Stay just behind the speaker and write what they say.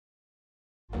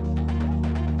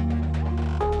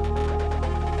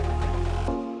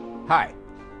Hi,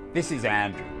 this is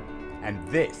Andrew, and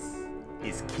this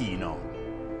is Keen On,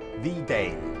 the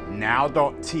daily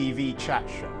Now.tv chat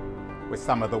show with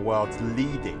some of the world's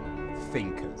leading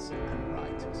thinkers and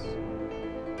writers.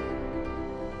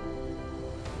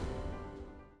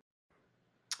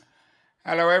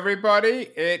 Hello, everybody.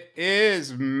 It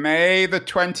is May the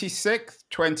 26th,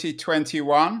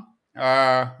 2021.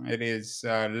 It is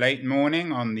late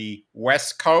morning on the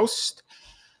West Coast.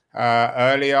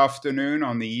 Early afternoon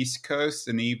on the East Coast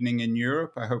and evening in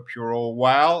Europe. I hope you're all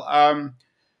well.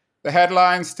 The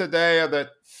headlines today are that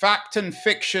fact and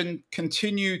fiction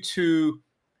continue to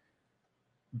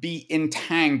be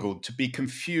entangled, to be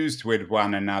confused with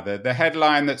one another. The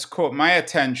headline that's caught my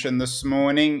attention this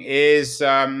morning is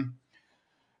James,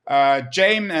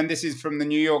 and this is from the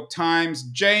New York Times,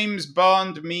 James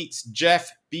Bond meets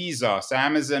Jeff Bezos.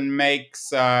 Amazon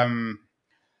makes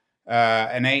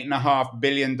an $8.5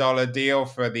 billion deal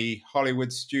for the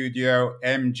Hollywood studio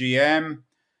MGM.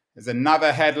 There's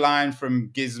another headline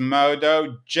from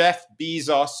Gizmodo. Jeff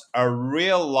Bezos, a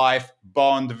real-life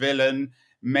Bond villain,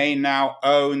 may now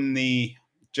own the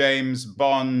James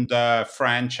Bond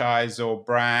franchise or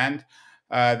brand.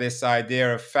 This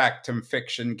idea of fact and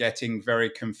fiction getting very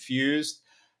confused.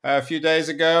 A few days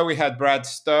ago, we had Brad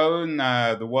Stone,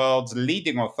 the world's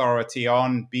leading authority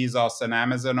on Bezos and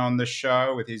Amazon, on the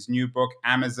show with his new book,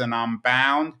 Amazon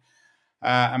Unbound.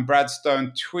 And Brad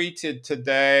Stone tweeted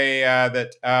today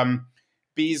that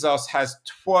Bezos has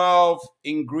 12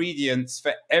 ingredients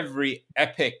for every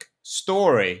epic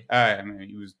story.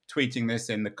 He was tweeting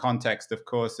this in the context, of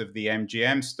course, of the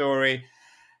MGM story.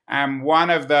 And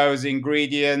one of those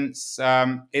ingredients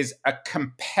is a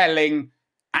compelling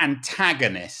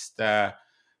antagonist.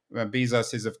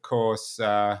 Bezos is, of course,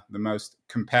 the most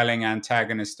compelling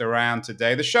antagonist around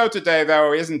today. The show today,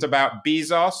 though, isn't about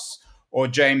Bezos or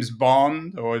James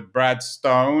Bond or Brad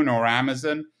Stone or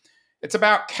Amazon. It's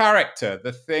about character,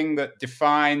 the thing that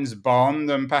defines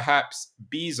Bond and perhaps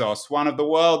Bezos, one of the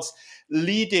world's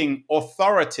leading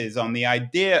authorities on the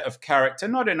idea of character,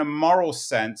 not in a moral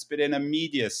sense, but in a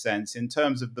media sense, in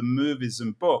terms of the movies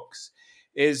and books,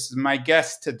 is my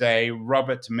guest today,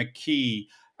 Robert McKee.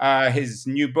 His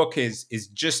new book is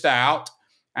just out,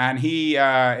 and he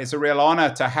is a real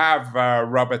honor to have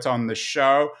Robert on the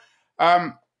show.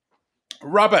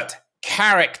 Robert,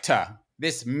 character,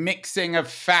 this mixing of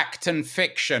fact and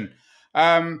fiction.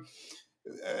 I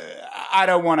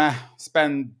don't want to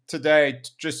spend today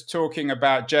just talking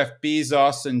about Jeff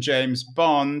Bezos and James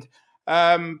Bond,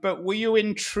 but were you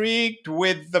intrigued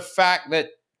with the fact that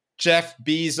Jeff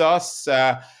Bezos,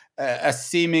 a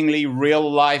seemingly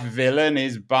real-life villain,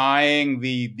 is buying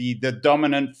the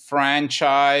dominant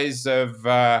franchise of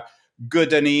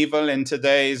good and evil in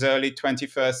today's early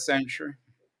 21st century?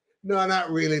 No,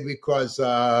 not really, because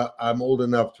I'm old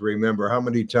enough to remember how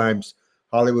many times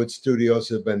Hollywood studios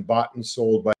have been bought and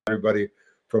sold by everybody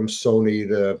from Sony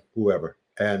to whoever.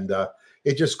 And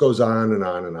it just goes on and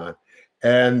on and on.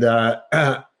 And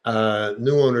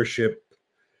new ownership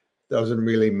doesn't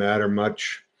really matter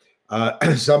much.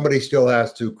 Somebody still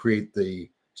has to create the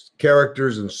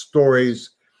characters and stories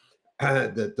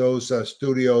that those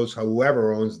studios,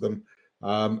 whoever owns them,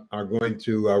 are going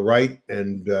to write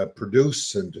and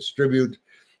produce and distribute.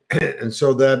 And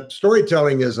so that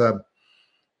storytelling is a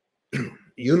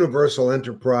universal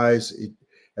enterprise,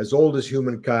 as old as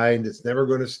humankind. It's never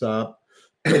going to stop.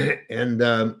 And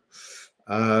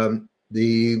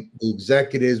the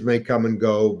executives may come and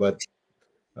go, but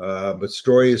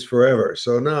story is forever.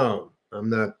 So no, I'm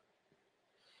not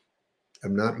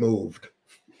moved.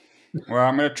 Well,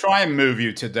 I'm going to try and move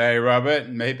you today, Robert,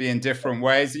 maybe in different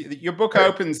ways. Your book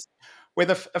opens with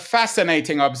a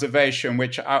fascinating observation,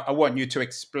 which I want you to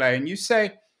explain. You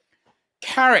say,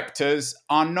 characters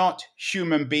are not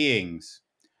human beings.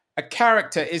 A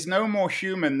character is no more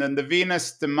human than the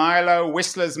Venus de Milo,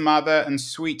 Whistler's mother, and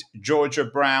sweet Georgia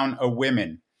Brown are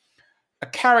women. A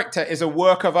character is a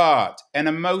work of art, an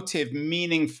emotive,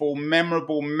 meaningful,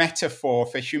 memorable metaphor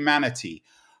for humanity,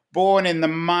 born in the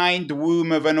mind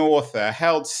womb of an author,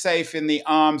 held safe in the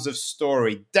arms of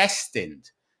story, destined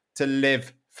to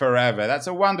live forever. That's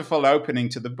a wonderful opening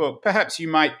to the book. Perhaps you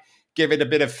might give it a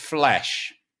bit of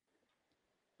flesh.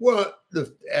 Well,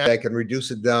 I can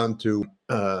reduce it down to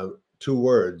two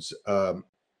words.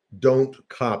 Don't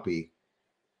copy.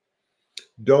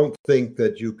 Don't think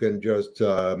that you can just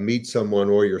meet someone,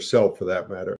 or yourself for that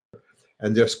matter,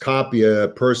 and just copy a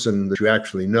person that you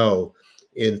actually know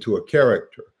into a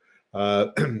character.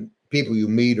 People you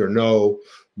meet or know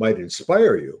might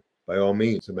inspire you, by all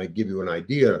means. It might give you an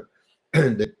idea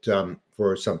that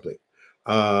for something.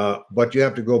 But you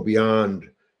have to go beyond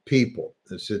people.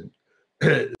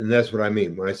 And that's what I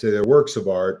mean when I say they're works of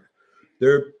art.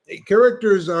 Their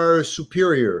characters are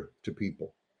superior to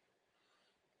people.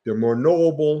 They're more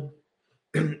knowable.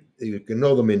 You can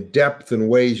know them in depth in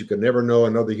ways you can never know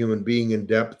another human being in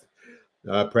depth,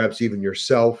 perhaps even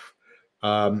yourself.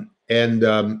 They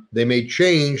may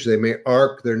change, they may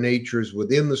arc their natures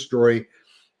within the story,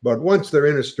 but once they're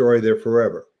in a story, they're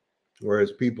forever.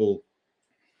 Whereas people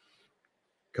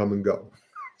come and go.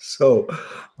 So,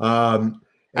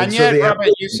 and yet, Robert,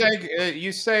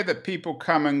 you say that people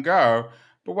come and go.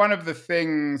 But one of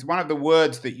the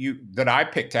words that I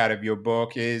picked out of your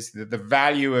book is the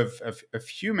value of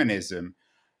humanism.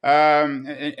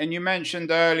 And you mentioned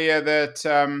earlier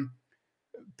that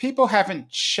people haven't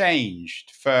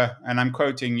changed and I'm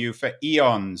quoting you, for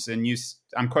eons. And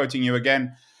I'm quoting you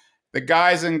again, the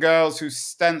guys and girls who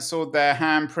stenciled their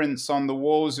handprints on the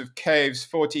walls of caves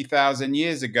 40,000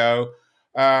 years ago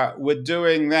were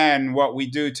doing then what we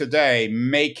do today,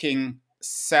 making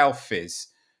selfies.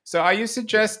 So are you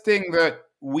suggesting that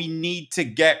we need to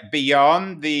get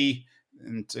beyond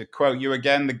and to quote you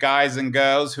again, the guys and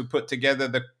girls who put together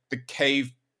the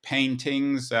cave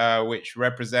paintings, which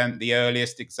represent the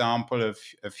earliest example of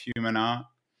human art?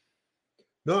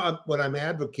 No, what I'm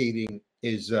advocating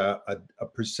is a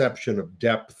perception of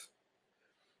depth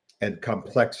and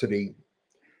complexity,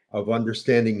 of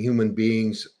understanding human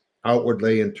beings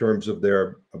outwardly in terms of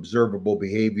their observable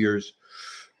behaviors,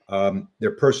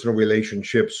 their personal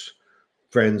relationships,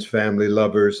 friends, family,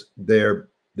 lovers, their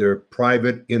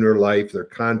private inner life, their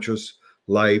conscious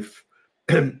life,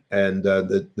 and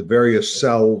the various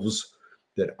selves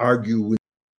that argue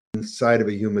inside of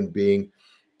a human being,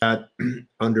 that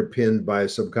underpinned by a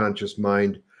subconscious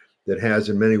mind that has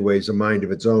in many ways a mind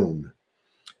of its own.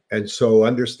 And so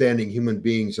understanding human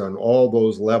beings on all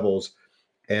those levels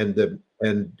and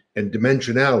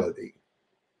dimensionality,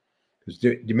 because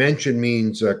dimension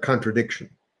means contradiction,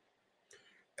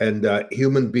 and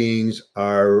human beings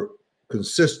are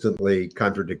consistently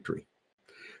contradictory.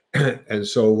 And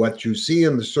so what you see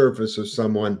on the surface of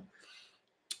someone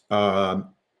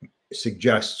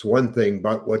suggests one thing,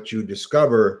 but what you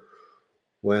discover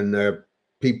when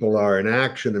people are in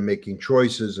action and making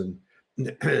choices and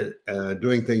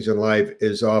doing things in life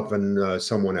is often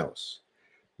someone else,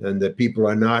 and that people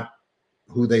are not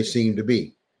who they seem to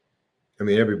be. I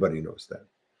mean, everybody knows that.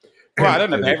 Well, I don't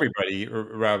know if everybody,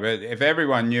 Robert. If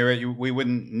everyone knew it, we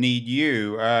wouldn't need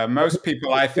you. Most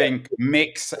people, I think,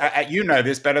 mix. You know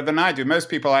this better than I do. Most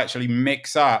people actually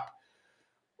mix up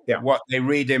what they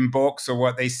read in books or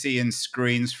what they see in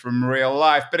screens from real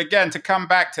life. But again, to come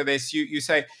back to this, you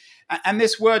say, and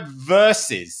this word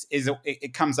versus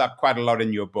it comes up quite a lot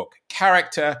in your book.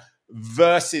 Character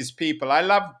versus people. I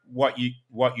love what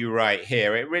you write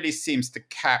here. It really seems to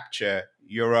capture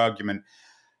your argument.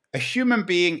 A human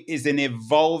being is an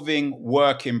evolving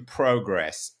work in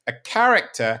progress. A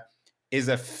character is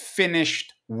a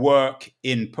finished work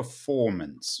in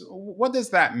performance. What does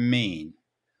that mean?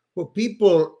 Well,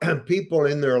 people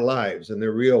in their lives, in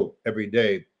their real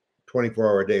everyday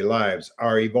 24-hour-a-day lives,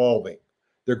 are evolving.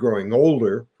 They're growing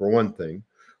older, for one thing,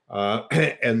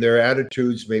 and their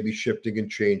attitudes may be shifting and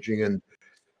changing,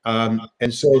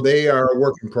 and so they are a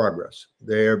work in progress.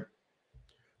 They're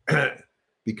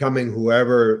becoming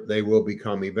whoever they will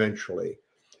become eventually,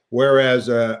 whereas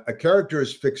a character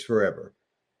is fixed forever,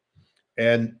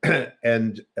 and they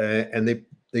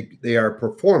are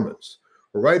performance.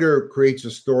 A writer creates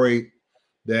a story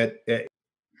that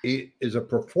is a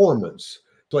performance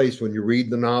place. When you read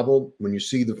the novel, when you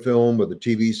see the film or the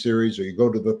TV series, or you go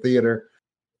to the theater,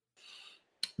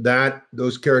 that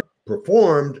those characters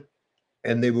performed,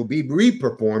 and they will be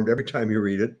reperformed every time you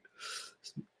read it.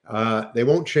 They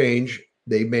won't change.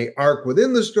 They may arc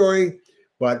within the story,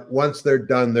 but once they're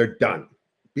done, they're done.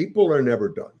 People are never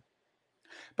done.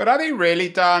 But are they really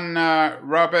done,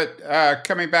 Robert?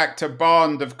 Coming back to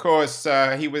Bond, of course,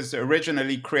 he was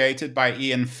originally created by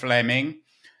Ian Fleming,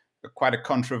 quite a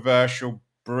controversial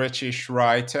British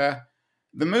writer.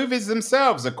 The movies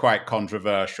themselves are quite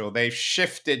controversial. They've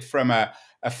shifted from a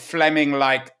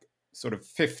Fleming-like sort of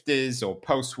 50s or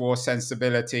post-war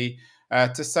sensibility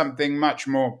to something much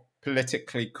more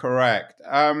politically correct.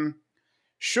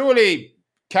 Surely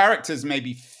characters may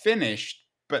be finished,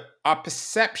 but our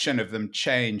perception of them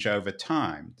change over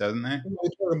time, doesn't they?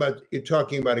 You're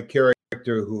talking about a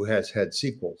character who has had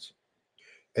sequels,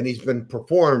 and he's been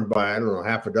performed by, I don't know,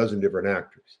 half a dozen different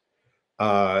actors.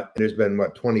 There's been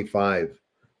 25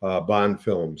 Bond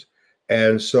films,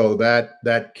 and so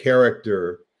that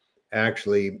character,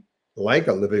 actually, like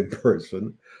a living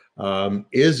person,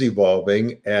 is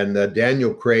evolving. And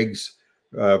Daniel Craig's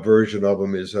version of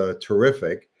him is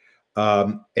terrific.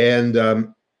 And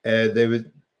they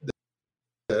would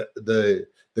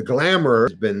the glamour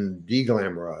has been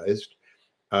deglamorized.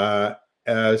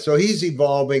 So he's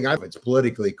evolving. I don't know if it's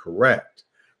politically correct,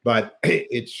 but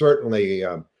it's certainly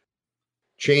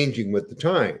changing with the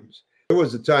times. There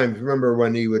was a time, remember,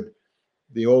 when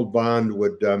the old Bond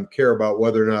would care about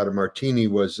whether or not a martini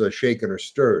was shaken or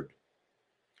stirred.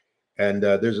 And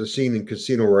there's a scene in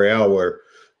Casino Royale where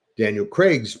Daniel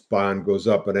Craig's Bond goes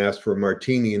up and asks for a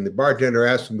martini, and the bartender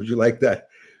asks him, "Would you like that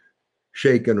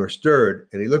shaken or stirred?"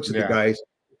 And he looks at the guy.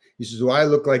 He says, "Do I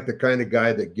look like the kind of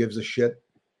guy that gives a shit?"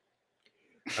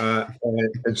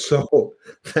 And so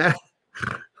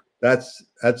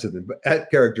that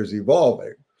character's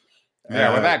evolving.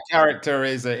 Yeah, well, that character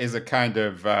is a kind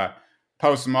of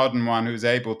postmodern one who's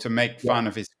able to make fun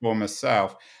of his former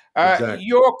self. Exactly.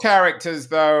 Your characters,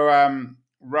 though,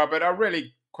 Robert, are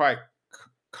really quite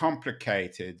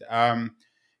complicated. You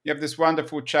have this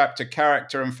wonderful chapter,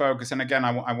 Character and Focus, and again,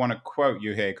 I want to quote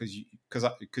you here because you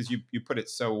put it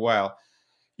so well.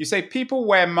 You say, people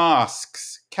wear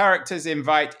masks. Characters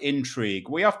invite intrigue.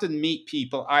 We often meet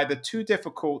people either too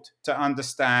difficult to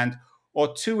understand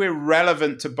or too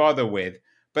irrelevant to bother with.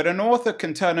 But an author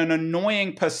can turn an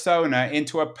annoying persona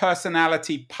into a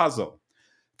personality puzzle.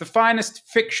 The finest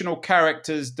fictional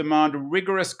characters demand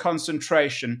rigorous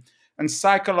concentration and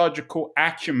psychological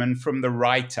acumen from the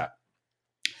writer.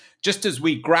 Just as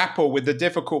we grapple with the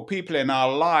difficult people in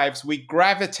our lives, we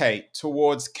gravitate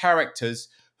towards characters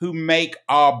who make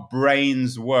our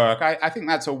brains work. I think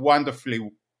that's a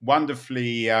wonderfully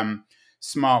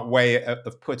smart way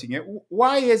of putting it.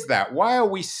 Why is that?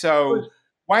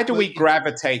 Why do we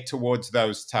gravitate towards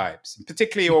those types,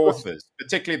 particularly authors,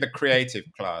 particularly the creative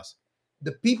class?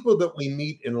 The people that we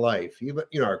meet in life, even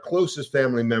our closest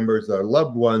family members, our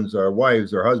loved ones, our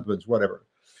wives, our husbands, whatever,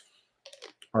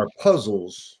 are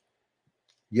puzzles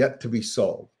yet to be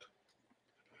solved.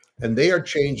 And they are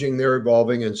changing, they're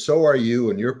evolving, and so are you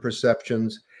and your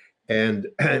perceptions, and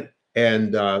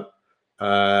it's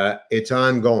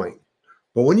ongoing.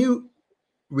 But when you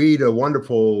read a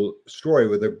wonderful story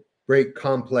with a great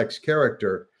complex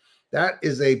character, that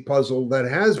is a puzzle that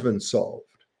has been solved.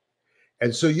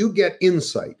 And so you get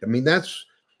insight. I mean, that's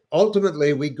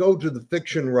ultimately, we go to the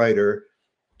fiction writer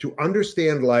to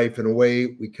understand life in a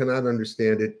way we cannot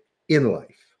understand it in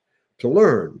life, to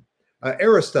learn.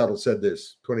 Aristotle said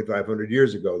this 2,500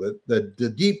 years ago, that the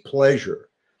deep pleasure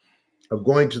of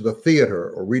going to the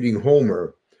theater or reading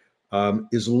Homer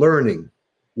is learning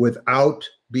without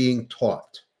being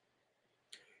taught.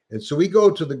 And so we go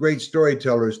to the great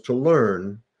storytellers to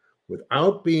learn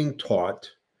without being taught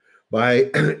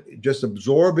by just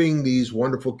absorbing these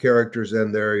wonderful characters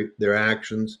and their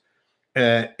actions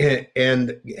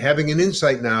and having an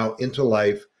insight now into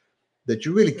life that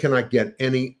you really cannot get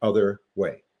any other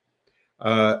way.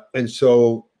 And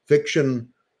so fiction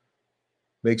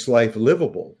makes life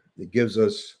livable. It gives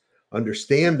us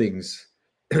understandings.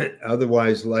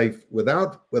 Otherwise, life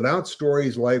without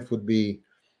stories, life would be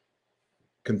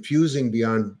confusing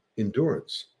beyond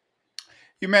endurance.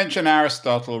 You mentioned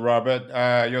Aristotle, Robert.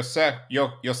 Your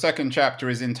second chapter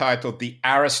is entitled "The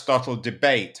Aristotle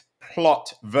Debate: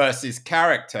 Plot versus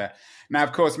Character." Now,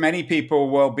 of course, many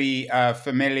people will be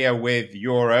familiar with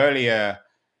your earlier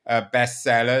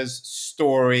bestsellers,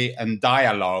 Story and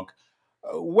Dialogue.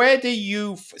 Where do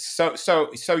you so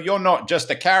you're not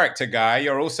just a character guy,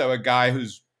 you're also a guy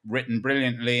who's written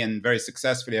brilliantly and very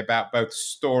successfully about both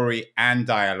story and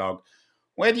dialogue.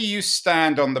 Where do you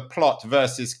stand on the plot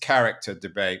versus character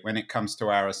debate when it comes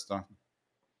to Aristotle?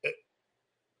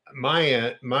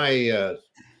 My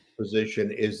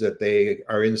position is that they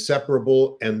are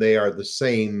inseparable and they are the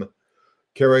same.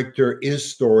 Character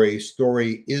is story,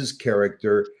 story is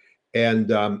character, and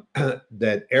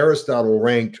that Aristotle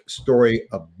ranked story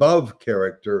above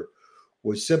character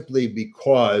was simply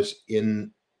because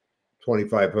in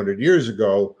 2,500 years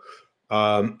ago,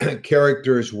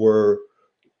 characters were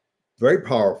very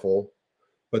powerful,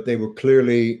 but they were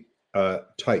clearly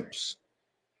types,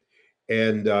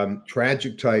 and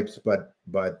tragic types, but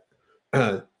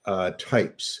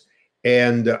types,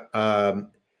 and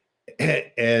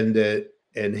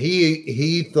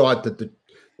he thought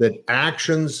that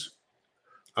actions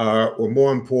were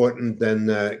more important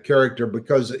than character,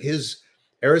 because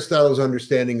Aristotle's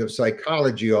understanding of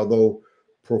psychology, although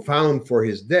profound for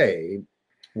his day,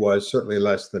 was certainly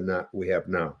less than that we have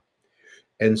now.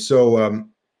 And so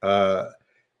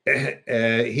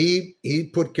he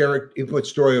put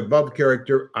story above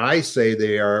character. I say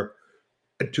they are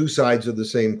two sides of the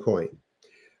same coin.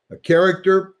 A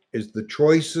character is the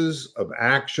choices of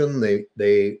action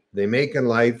they make in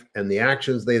life and the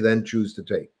actions they then choose to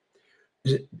take.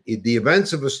 The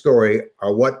events of a story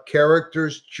are what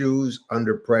characters choose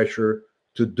under pressure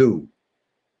to do.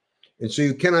 And so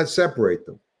you cannot separate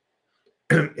them.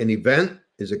 An event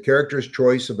is a character's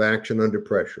choice of action under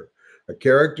pressure. A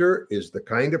character is the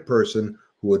kind of person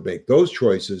who would make those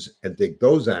choices and take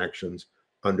those actions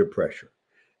under pressure.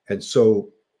 And so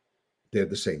they're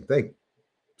the same thing.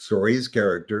 Story is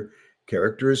character,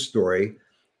 character is story.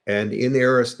 And in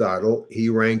Aristotle, he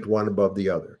ranked one above the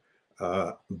other.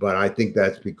 But I think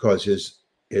that's because his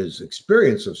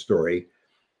experience of story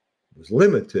was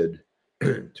limited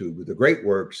to the great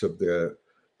works of the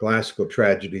classical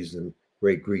tragedies and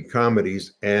great Greek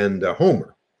comedies and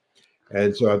Homer.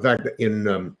 And so, in fact,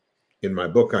 in my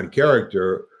book on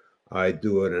character, I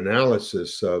do an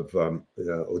analysis of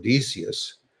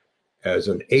Odysseus as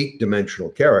an 8-dimensional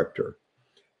character.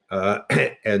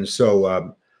 And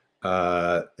so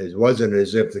it wasn't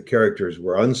as if the characters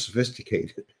were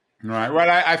unsophisticated. Right. Well,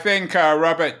 I think,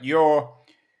 Robert, your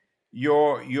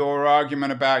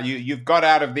argument about you've got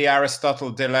out of the Aristotle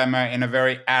dilemma in a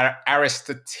very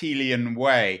Aristotelian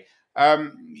way.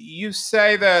 You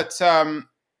say that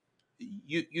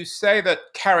you say that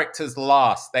characters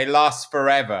last; they last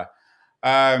forever.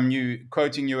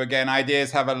 Quoting you again,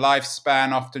 ideas have a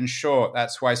lifespan, often short.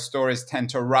 That's why stories tend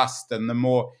to rust, and the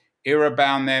more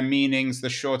era-bound their meanings, the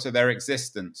shorter their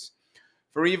existence.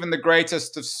 For even the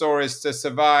greatest of stories to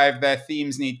survive, their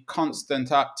themes need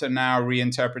constant up-to-now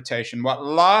reinterpretation. What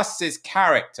lasts is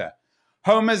character.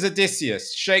 Homer's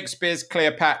Odysseus, Shakespeare's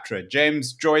Cleopatra,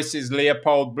 James Joyce's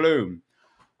Leopold Bloom,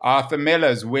 Arthur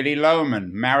Miller's Willy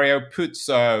Loman, Mario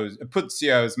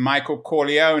Puzo's Michael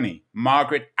Corleone,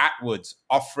 Margaret Atwood's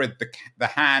Offred the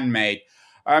Handmaid.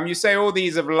 You say all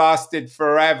these have lasted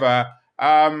forever.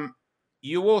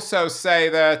 You also say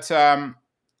that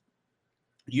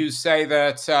you said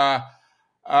that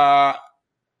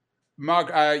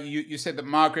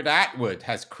Margaret Atwood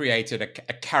has created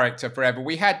a character forever.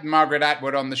 We had Margaret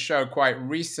Atwood on the show quite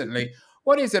recently.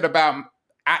 What is it about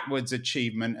Atwood's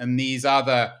achievement and these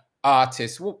other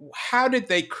artists? How did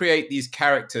they create these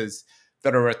characters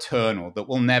that are eternal, that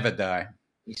will never die?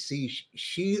 You see,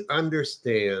 she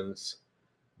understands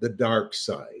the dark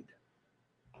side.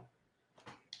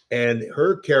 And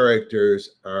her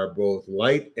characters are both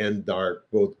light and dark,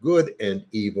 both good and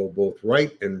evil, both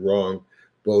right and wrong,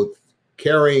 both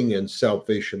caring and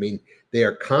selfish. I mean, they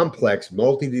are complex,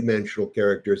 multidimensional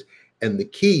characters. And the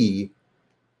key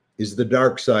is the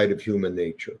dark side of human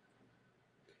nature.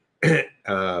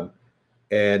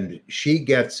 And she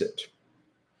gets it.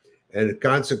 And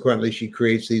consequently, she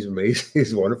creates these amazing,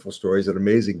 these wonderful stories and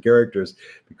amazing characters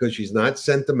because she's not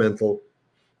sentimental.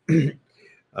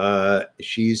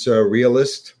 She's a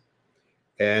realist,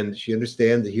 and she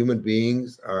understands that human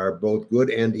beings are both good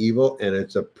and evil, and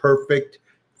it's a perfect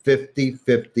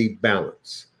 50-50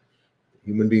 balance.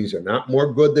 Human beings are not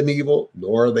more good than evil,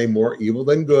 nor are they more evil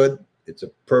than good. It's a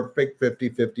perfect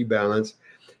 50-50 balance,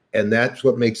 and that's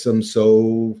what makes them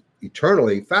so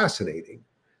eternally fascinating,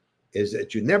 is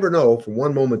that you never know from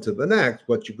one moment to the next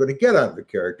what you're going to get out of the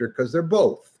character because they're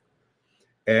both.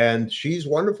 And she's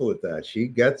wonderful at that. She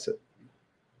gets it.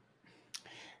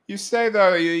 You say,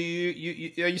 though, are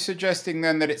you suggesting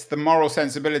then that it's the moral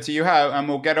sensibility you have, and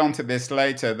we'll get onto this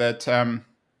later, that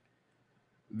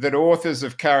that authors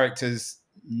of characters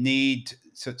need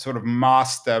to sort of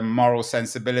master moral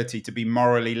sensibility to be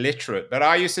morally literate? But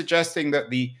are you suggesting that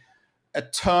the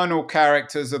eternal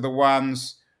characters are the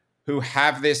ones who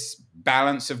have this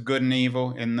balance of good and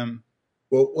evil in them?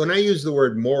 Well, when I use the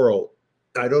word moral,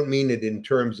 I don't mean it in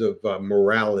terms of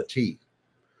morality.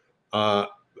 A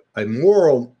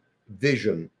moral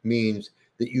vision means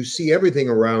that you see everything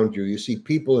around you, you see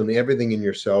people and everything in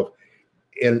yourself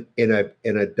in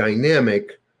a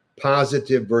dynamic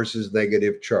positive versus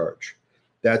negative charge.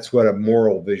 That's what a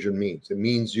moral vision means. It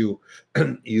means you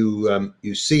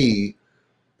see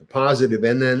the positive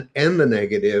and the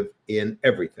negative in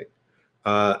everything,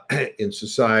 in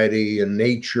society and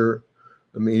nature.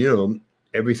 I mean,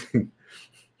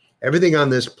 everything on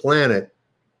this planet.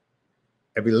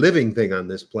 Every living thing on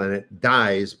this planet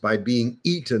dies by being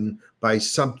eaten by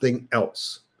something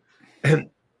else. And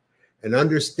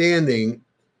understanding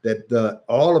that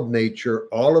all of nature,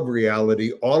 all of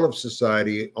reality, all of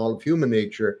society, all of human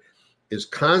nature is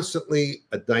constantly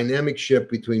a dynamic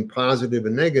shift between positive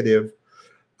and negative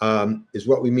is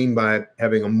what we mean by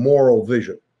having a moral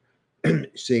vision,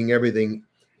 seeing everything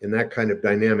in that kind of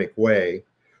dynamic way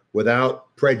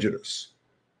without prejudice.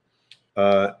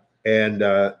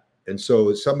 And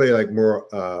so somebody like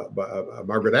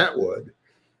Margaret Atwood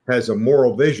has a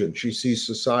moral vision. She sees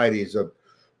society as a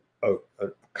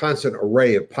constant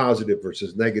array of positive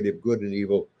versus negative, good and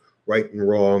evil, right and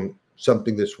wrong,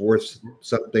 something that's worth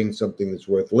something, something that's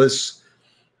worthless.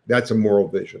 That's a moral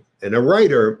vision. And a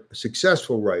writer, a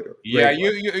successful writer, Yeah,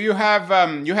 great writer. you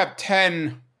have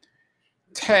 10,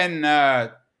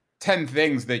 10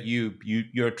 things that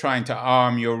you're trying to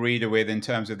arm your reader with in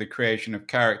terms of the creation of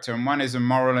character, and one is a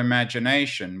moral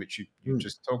imagination, which you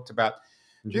just talked about.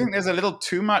 Do you think there's a little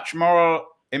too much moral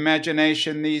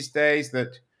imagination these days,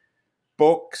 that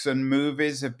books and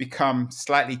movies have become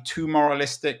slightly too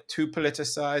moralistic, too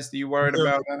politicized? Are you worried No,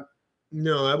 about that?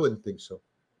 no, I wouldn't think so.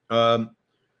 Um,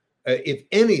 if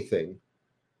anything,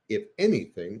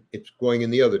 it's going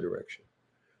in the other direction.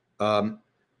 The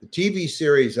TV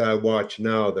series I watch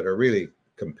now that are really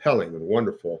compelling and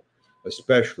wonderful,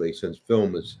 especially since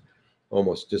film has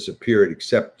almost disappeared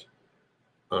except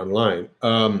online.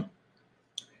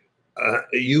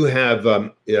 You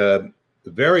have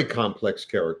very complex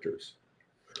characters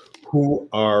who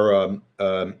are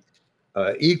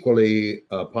equally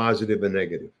positive and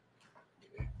negative.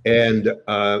 And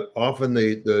often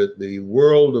the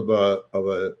world of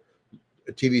a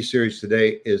TV series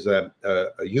today is a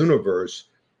universe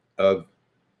of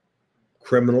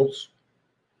criminals.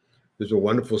 There's a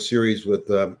wonderful series with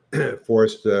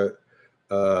Forrest.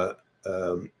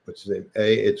 What's his name?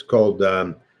 It's called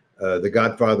The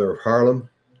Godfather of Harlem,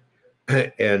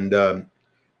 and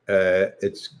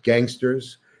it's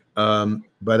gangsters,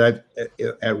 but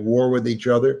at war with each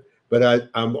other. But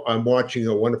I'm watching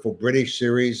a wonderful British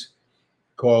series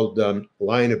called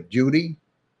Line of Duty,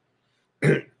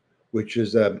 which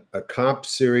is a cop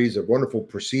series of wonderful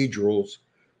procedurals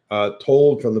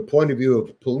told from the point of view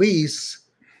of police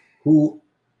who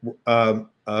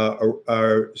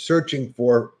are searching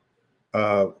for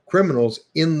criminals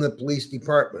in the police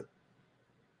department.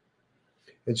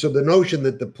 And so the notion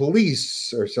that the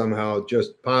police are somehow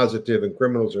just positive and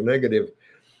criminals are negative,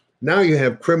 now you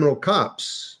have criminal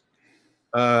cops.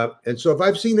 And so if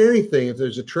I've seen anything, if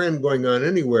there's a trend going on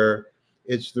anywhere,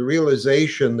 it's the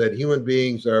realization that human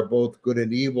beings are both good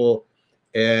and evil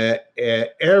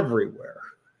everywhere,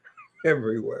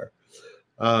 everywhere.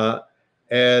 But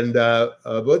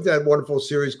that wonderful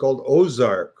series called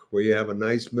Ozark, where you have a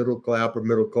nice upper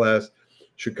middle class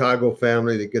Chicago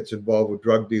family that gets involved with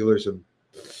drug dealers and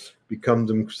become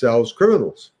themselves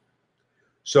criminals.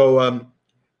 So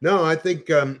no, I think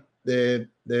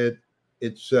that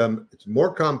it's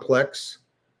more complex,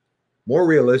 more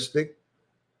realistic,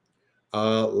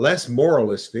 less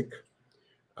moralistic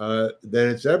than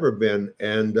it's ever been.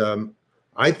 And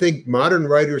I think modern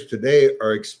writers today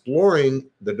are exploring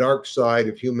the dark side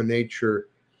of human nature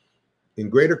in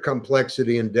greater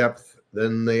complexity and depth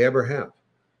than they ever have.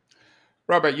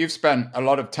 Robert, you've spent a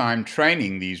lot of time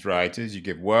training these writers. You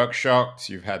give workshops,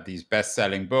 you've had these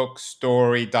best-selling books,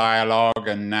 story, dialogue,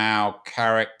 and now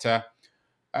character.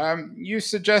 You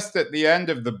suggest at the end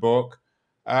of the book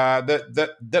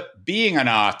that being an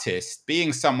artist,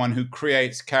 being someone who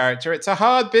creates character, it's a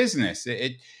hard business.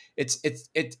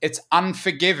 It's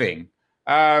unforgiving.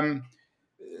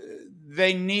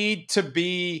 They need to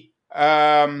be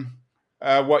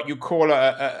what you call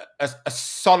a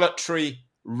solitary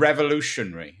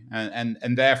revolutionary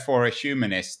and therefore a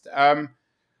humanist.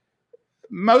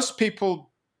 Most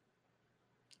people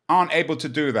aren't able to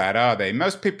do that, are they?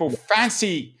 Most people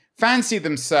fancy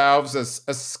themselves as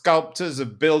sculptors,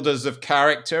 of builders of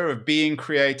character, of being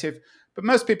creative, but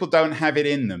most people don't have it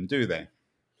in them, do they?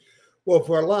 Well,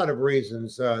 for a lot of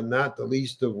reasons, not the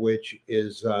least of which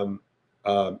is to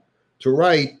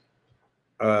write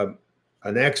an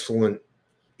excellent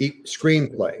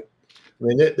screenplay. I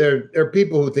mean, there are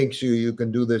people who think you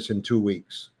can do this in 2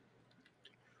 weeks.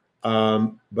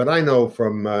 But I know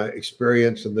from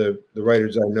experience and the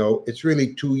writers I know, it's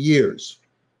really 2 years.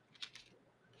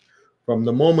 From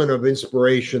the moment of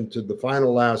inspiration to the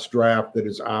final last draft that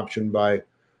is optioned by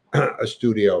a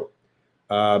studio.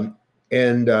 And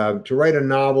to write a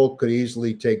novel could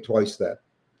easily take twice that.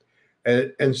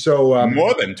 And so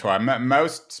more than twice.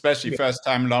 Most, especially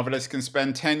first-time novelists, can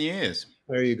spend 10 years.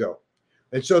 There you go.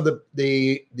 And so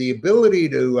the ability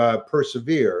to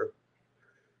persevere,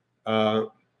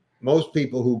 most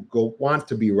people who want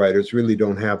to be writers really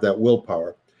don't have that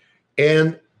willpower,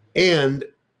 and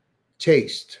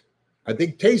taste. I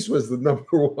think taste was the number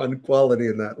one quality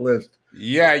in that list.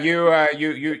 Yeah,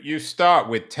 you start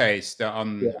with taste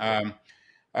on.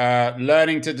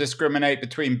 Learning to discriminate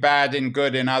between bad and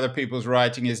good in other people's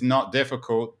writing is not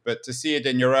difficult, but to see it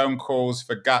in your own calls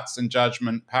for guts and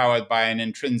judgment powered by an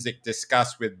intrinsic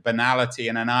disgust with banality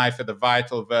and an eye for the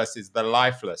vital versus the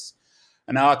lifeless.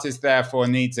 An artist, therefore,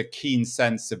 needs a keen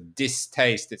sense of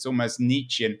distaste. It's almost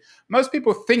Nietzschean. Most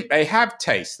people think they have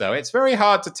taste, though. It's very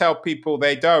hard to tell people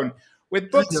they don't. with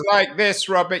books like this,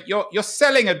 Robert, you're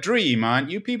selling a dream,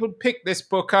 aren't you? People pick this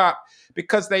book up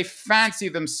because they fancy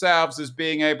themselves as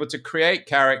being able to create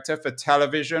character for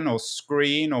television or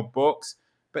screen or books,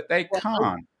 but they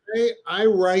can't. I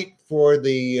write for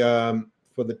the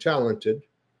talented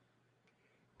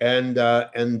and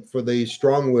for the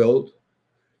strong-willed,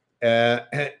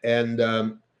 and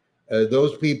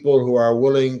those people who are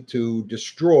willing to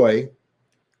destroy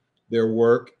their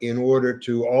work in order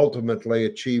to ultimately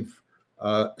achieve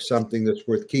something that's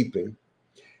worth keeping.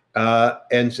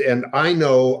 And I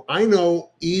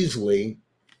know easily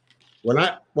when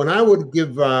I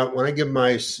give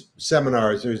my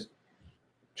seminars, there's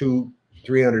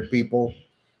 200-300 people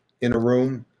in a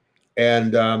room,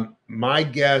 and my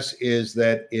guess is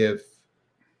that if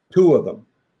two of them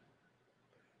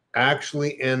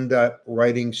actually end up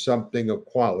writing something of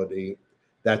quality,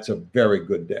 that's a very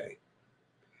good day.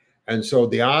 And so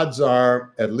the odds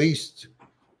are at least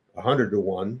 100 to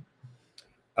 1.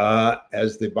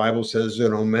 As the Bible says,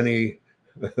 many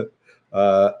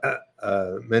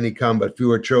many come, but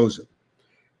few are chosen.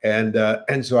 And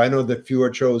so I know that few are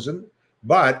chosen,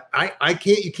 but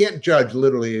you can't judge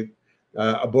literally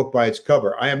a book by its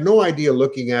cover. I have no idea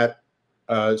looking at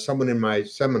someone in my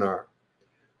seminar,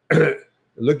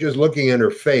 just looking at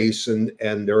her face and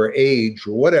their age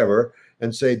or whatever,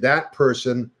 and say that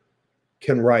person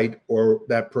can write or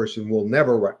that person will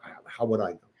never write. How would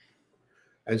I know?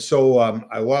 And so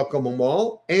I welcome them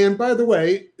all. And by the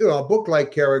way, a book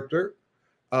like Character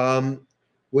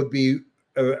would be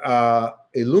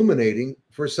illuminating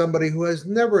for somebody who has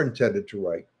never intended to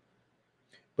write,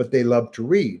 but they love to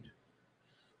read.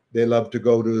 They love to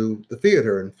go to the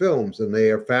theater and films, and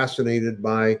they are fascinated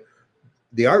by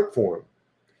the art form.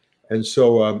 And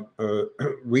so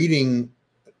reading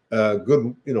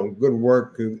good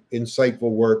work,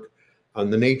 insightful work on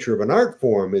the nature of an art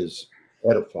form is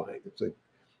edifying. It's like,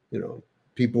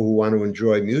 people who want to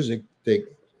enjoy music take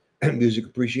music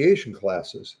appreciation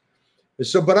classes.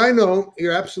 So, but I know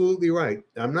you're absolutely right.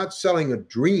 I'm not selling a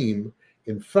dream.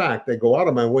 In fact, I go out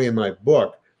of my way in my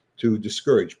book to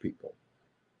discourage people.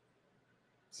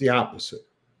 It's the opposite.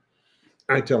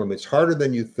 I tell them it's harder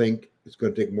than you think. It's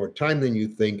going to take more time than you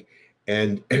think.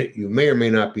 And you may or may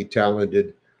not be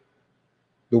talented.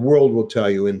 The world will tell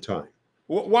you in time.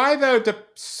 Why, though, do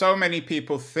so many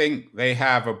people think they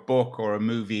have a book or a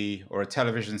movie or a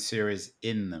television series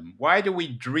in them? Why do we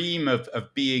dream of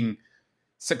being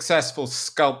successful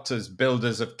sculptors,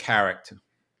 builders of character?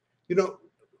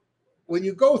 When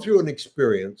you go through an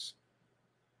experience,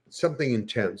 something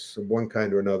intense of one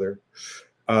kind or another,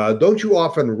 don't you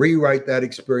often rewrite that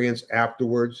experience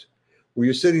afterwards, where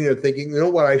you're sitting there thinking,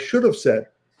 what I should have said,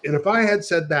 and if I had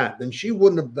said that, then she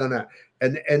wouldn't have done that.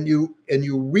 And you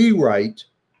rewrite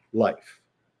life.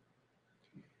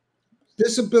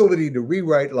 This ability to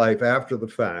rewrite life after the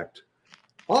fact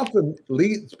often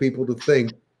leads people to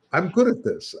think, I'm good at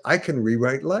this. I can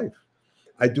rewrite life.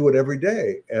 I do it every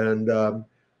day. And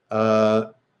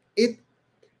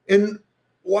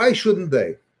why shouldn't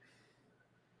they?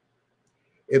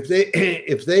 If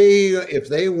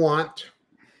they want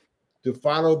to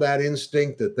follow that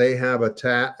instinct that they have a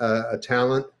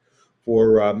talent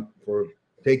for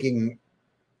taking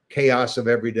chaos of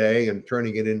every day and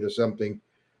turning it into something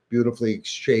beautifully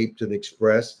shaped and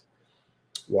expressed,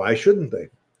 why shouldn't they?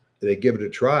 They give it a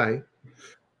try.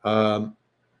 But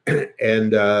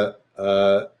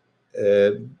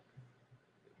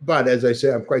as I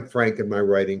say, I'm quite frank in my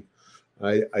writing.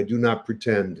 I do not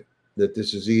pretend that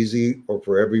this is easy or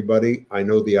for everybody. I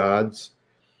know the odds.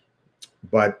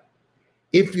 But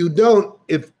if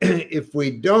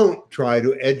we don't try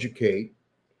to educate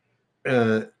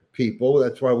people,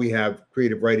 that's why we have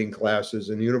creative writing classes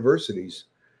in universities,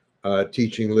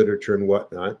 teaching literature and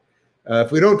whatnot.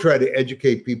 If we don't try to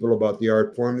educate people about the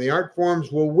art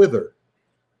forms will wither.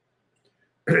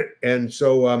 And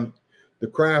so the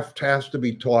craft has to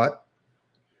be taught.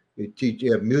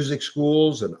 You have music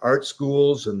schools and art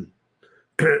schools, and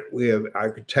we have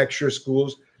architecture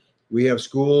schools. We have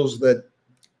schools that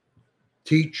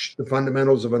teach the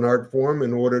fundamentals of an art form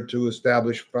in order to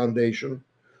establish foundation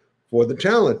for the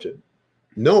talented,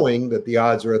 knowing that the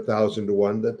odds are 1,000 to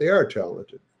 1 that they are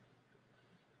talented.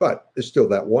 But there's still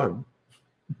that one.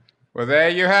 Well, there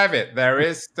you have it. There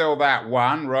is still that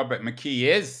one. Robert McKee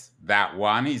is that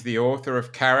one. He's the author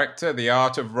of Character, The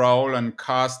Art of Role and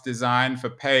Cast Design for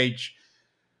Page,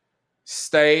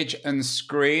 Stage and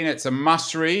Screen. It's a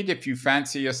must-read if you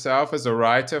fancy yourself as a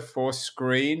writer for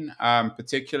screen,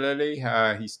 particularly.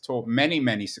 He's taught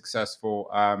many successful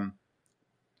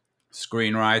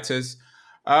screenwriters.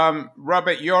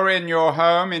 Robert, you're in your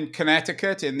home in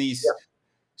Connecticut in these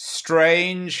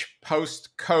strange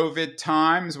post-COVID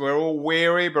times. We're all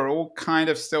weary, but all kind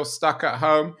of still stuck at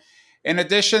home. In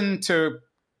addition to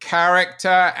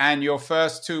character and your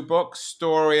first two books,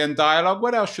 Story and Dialogue,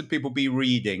 what else should people be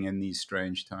reading in these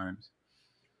strange times?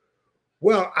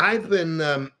 Well, I've been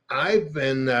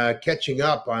catching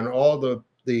up on all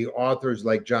the authors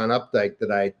like John Updike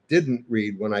that I didn't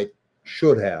read when I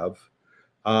should have.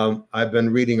 I've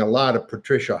been reading a lot of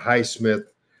Patricia Highsmith.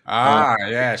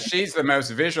 Yeah, she's the most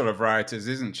visual of writers,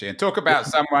 isn't she? And talk about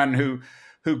someone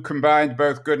who combined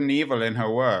both good and evil in her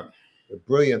work.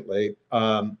 Brilliantly.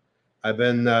 I've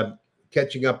been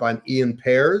catching up on Ian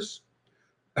Pears.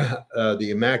 The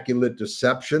Immaculate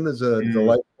Deception is a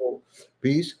delightful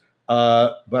piece.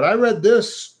 But I read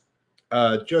this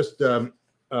just a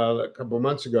couple of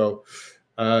months ago.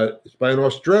 It's by an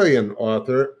Australian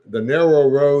author, The Narrow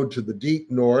Road to the Deep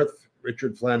North,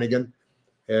 Richard Flanagan.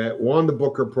 Won the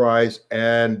Booker Prize,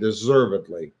 and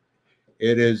deservedly.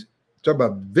 It's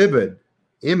about vivid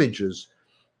images.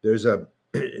 It's a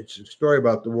story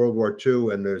about the World War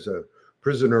II, and there's a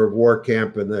prisoner of war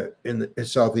camp in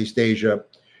Southeast Asia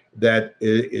that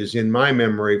is in my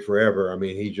memory forever. I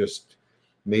mean, he just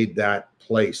made that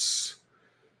place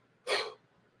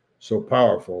so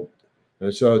powerful,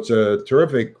 and so it's a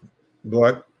terrific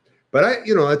book. But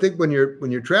I think when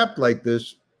you're trapped like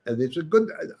this, and it's a good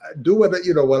do what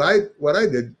I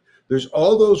did. There's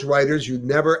all those writers you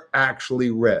never actually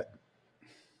read,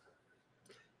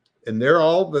 and they're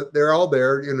all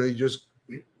there. You just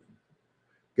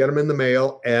get them in the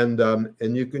mail, and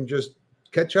you can just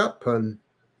catch up on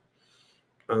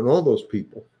all those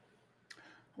people.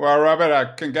 Well,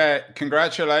 Robert,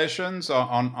 congratulations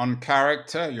on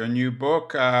Character, your new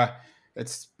book.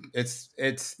 It's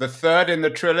the third in the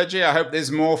trilogy. I hope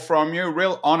there's more from you.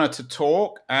 Real honor to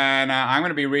talk. And I'm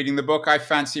going to be reading the book. I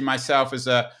fancy myself as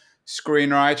a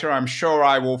screenwriter. I'm sure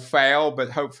I will fail,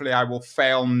 but hopefully I will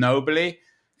fail nobly.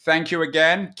 Thank you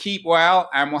again. Keep well.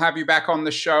 And we'll have you back on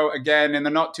the show again in the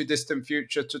not too distant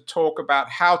future to talk about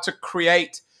how to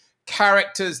create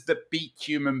characters that beat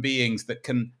human beings, that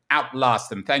can outlast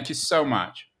them. Thank you so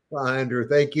much. Well, Andrew,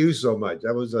 thank you so much.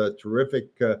 That was a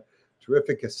terrific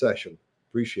session.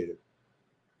 Appreciate it.